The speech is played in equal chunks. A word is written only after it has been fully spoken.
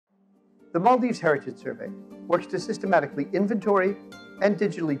The Maldives Heritage Survey works to systematically inventory and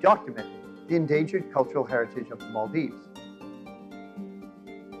digitally document the endangered cultural heritage of the Maldives.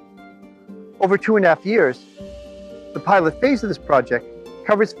 Over 2.5 years, the pilot phase of this project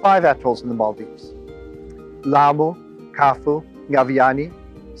covers 5 atolls in the Maldives: Lamu, Kafu, Ngaviani,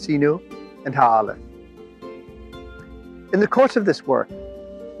 Sinu, and Ha'alef. In the course of this work,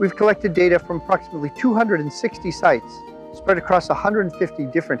 we've collected data from approximately 260 sites spread across 150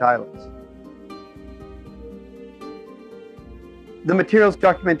 different islands. The materials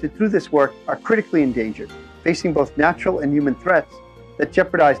documented through this work are critically endangered, facing both natural and human threats that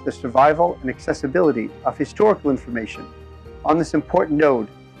jeopardize the survival and accessibility of historical information on this important node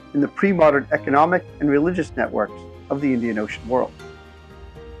in the pre-modern economic and religious networks of the Indian Ocean world.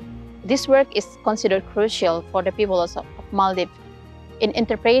 This work is considered crucial for the people of Maldives in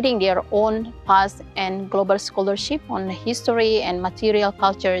interpreting their own past and global scholarship on the history and material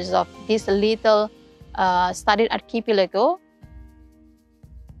cultures of this little studied archipelago.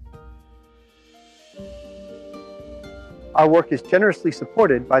 Our work is generously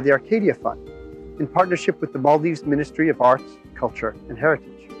supported by the Arcadia Fund in partnership with the Maldives Ministry of Arts, Culture and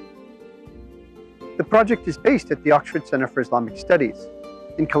Heritage. The project is based at the Oxford Center for Islamic Studies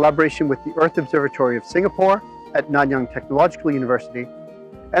in collaboration with the Earth Observatory of Singapore at Nanyang Technological University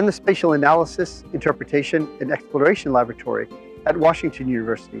and the Spatial Analysis, Interpretation and Exploration Laboratory at Washington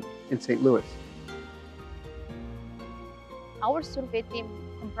University in St. Louis. Our survey team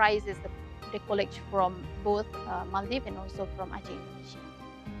comprises the college from both Maldives and also from Aceh, Indonesia.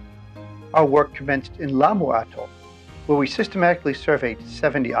 Our work commenced in Lamu Atoll, where we systematically surveyed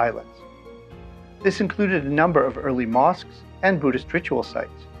 70 islands. This included a number of early mosques and Buddhist ritual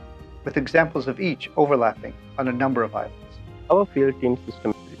sites, with examples of each overlapping on a number of islands. Our field team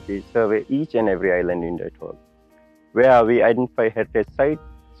systematically survey each and every island in the atoll, where we identify heritage sites,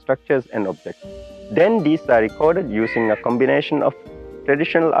 structures and objects. Then these are recorded using a combination of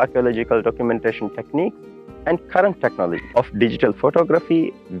traditional archaeological documentation techniques and current technology of digital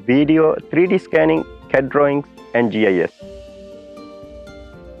photography, video, 3D scanning, CAD drawings, and GIS.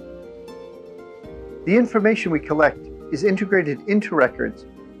 The information we collect is integrated into records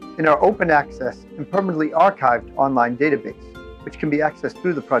in our open access and permanently archived online database, which can be accessed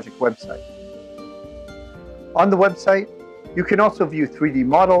through the project website. On the website, you can also view 3D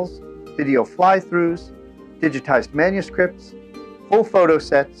models, video fly-throughs, digitized manuscripts, full photo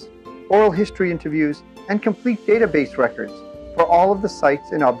sets, oral history interviews, and complete database records for all of the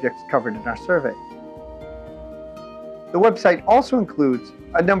sites and objects covered in our survey. The website also includes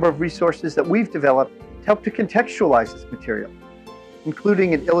a number of resources that we've developed to help to contextualize this material,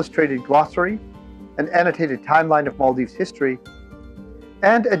 including an illustrated glossary, an annotated timeline of Maldives history,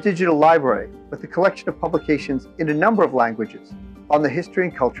 and a digital library with a collection of publications in a number of languages on the history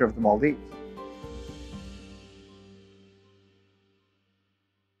and culture of the Maldives.